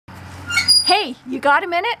Hey, you got a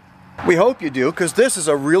minute? We hope you do, because this is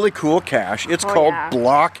a really cool cache. It's called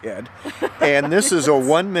Blockhead, and this is a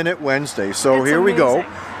 1 Minute Wednesday. So here we go.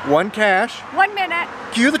 One cache. 1 minute.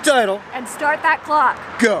 Cue the title. And start that clock.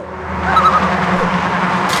 Go.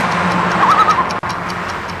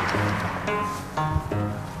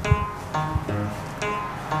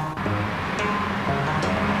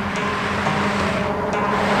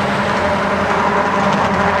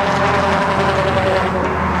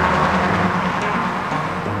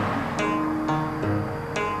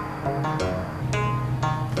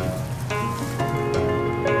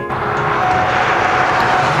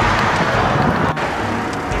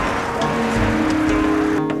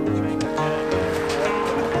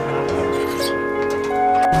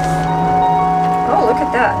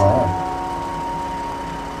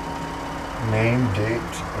 Name, date,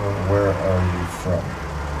 or where are you from?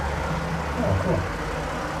 Oh, cool.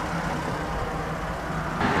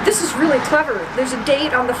 This is really clever. There's a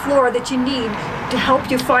date on the floor that you need to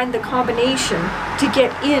help you find the combination to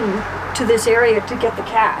get in to this area to get the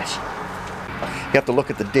cache. You have to look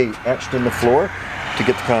at the date etched in the floor to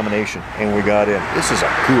get the combination, and we got in. This is a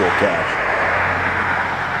cool cache.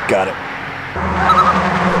 Got it.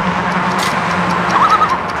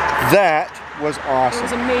 That was awesome. It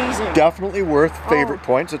was amazing. Definitely worth favorite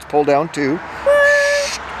points. Let's pull down 2.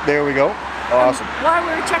 There we go. Awesome. While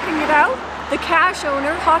we were checking it out, the cache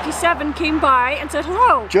owner, Hockey7, came by and said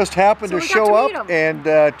hello. Just happened to show up and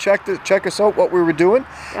check us out what we were doing.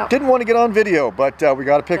 Yep. Didn't want to get on video, but we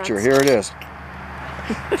got a picture. Here it is.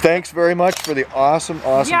 Thanks very much for the awesome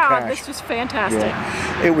cache. Yeah, this was fantastic.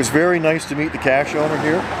 Yeah. It was very nice to meet the cache owner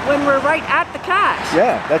here. When we're right at the cache.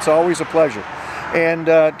 Yeah, that's always a pleasure. And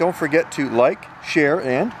don't forget to like, share,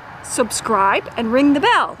 and subscribe and ring the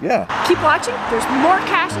bell. Yeah. Keep watching. There's more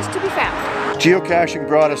caches to be found. Geocaching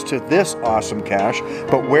brought us to this awesome cache,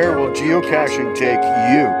 but where will geocaching take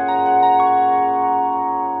you?